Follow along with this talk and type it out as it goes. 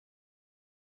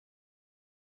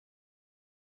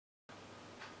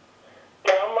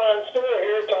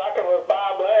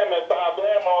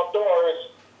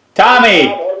Tommy.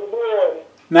 What are you doing?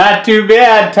 Not too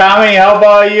bad, Tommy. How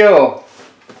about you? Well,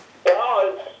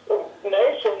 it's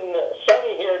nice and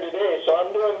sunny here today, so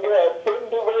I'm doing good.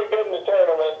 Didn't do very good in the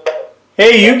tournament, but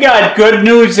Hey, you got good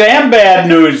news and bad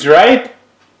news, right?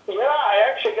 yeah,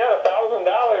 I actually got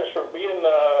 $1,000 for being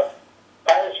the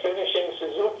highest finishing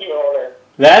Suzuki owner.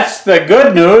 That's the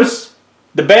good news.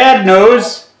 The bad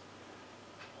news,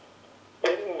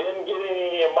 Didn't get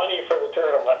any money for the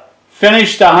tournament.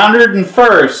 finished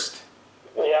 101st.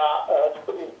 Yeah, that's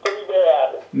pretty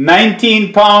bad.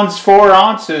 19 pounds 4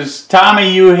 ounces.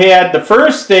 Tommy, you had the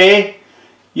first day,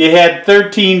 you had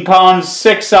 13 pounds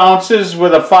 6 ounces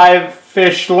with a 5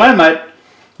 fish limit.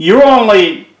 You're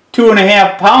only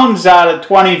 2.5 pounds out of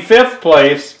 25th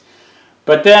place.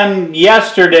 But then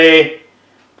yesterday,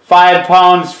 5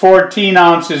 pounds 14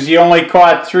 ounces, you only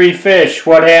caught 3 fish.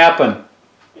 What happened?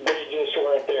 They just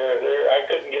weren't there. I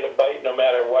couldn't get a bite no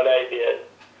matter what I did.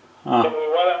 Huh. And we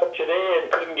went out today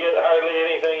and couldn't get hardly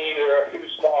anything either, a few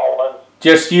small ones.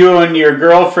 Just you and your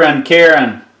girlfriend,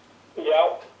 Karen.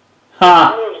 Yep.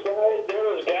 Huh. There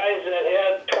was guys that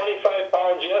had 25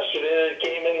 pounds yesterday that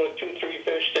came in with 2-3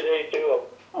 fish today too.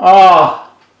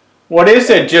 Oh, what is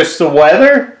it? Just the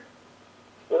weather?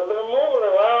 Well, they're moving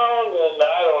around and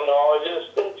I don't know,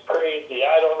 it's crazy.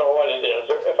 I don't know what it is.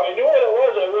 If I knew what it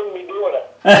was, I wouldn't be doing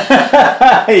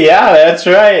it. Yeah, that's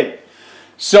right.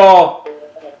 So,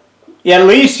 at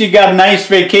least you got a nice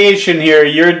vacation here.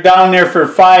 You're down there for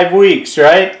 5 weeks,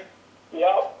 right?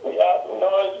 Yep. No,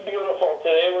 it's beautiful.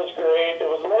 Today was great. It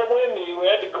was a little windy. We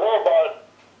had to go about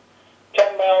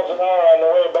 10 miles an hour on the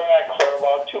way back for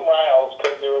about 2 miles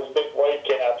because there was big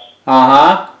whitecaps.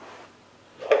 Uh-huh.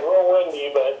 It was a little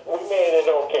windy, but we made it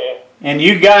okay. And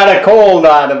you got a cold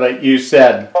out of it, you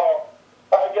said. Oh,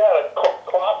 I got a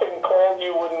coughing cold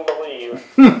you wouldn't believe.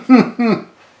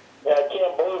 Yeah, I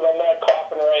can't believe I'm not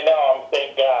coughing right now.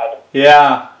 Thank God.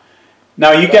 Yeah.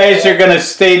 Now you guys are going to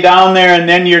stay down there and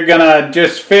then you're going to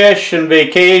just fish and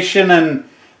vacation, and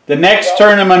the next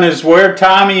tournament is where,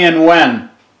 Tommy, and when?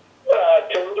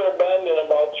 Toledo Bend in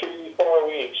about 3-4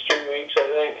 weeks. 3 weeks, I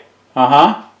think.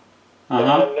 Uh-huh. And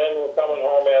then we're coming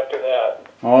home after that.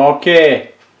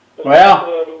 Okay. Well.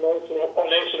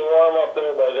 Nice and warm up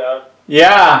there by then.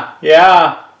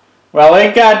 Yeah. Well,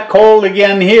 it got cold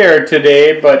again here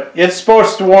today, but it's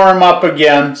supposed to warm up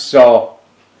again, so.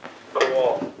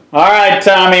 Cool. All right,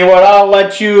 Tommy, well, I'll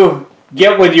let you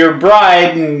get with your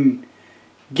bride and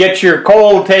get your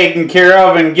cold taken care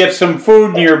of and get some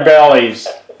food in your bellies.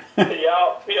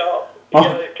 Yeah. You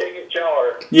gotta take a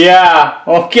shower. Yeah.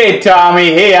 Okay,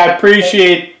 Tommy. Hey, I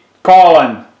appreciate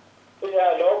calling.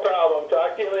 Yeah, no problem.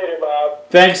 Talk to you later, Bob.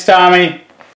 Thanks, Tommy.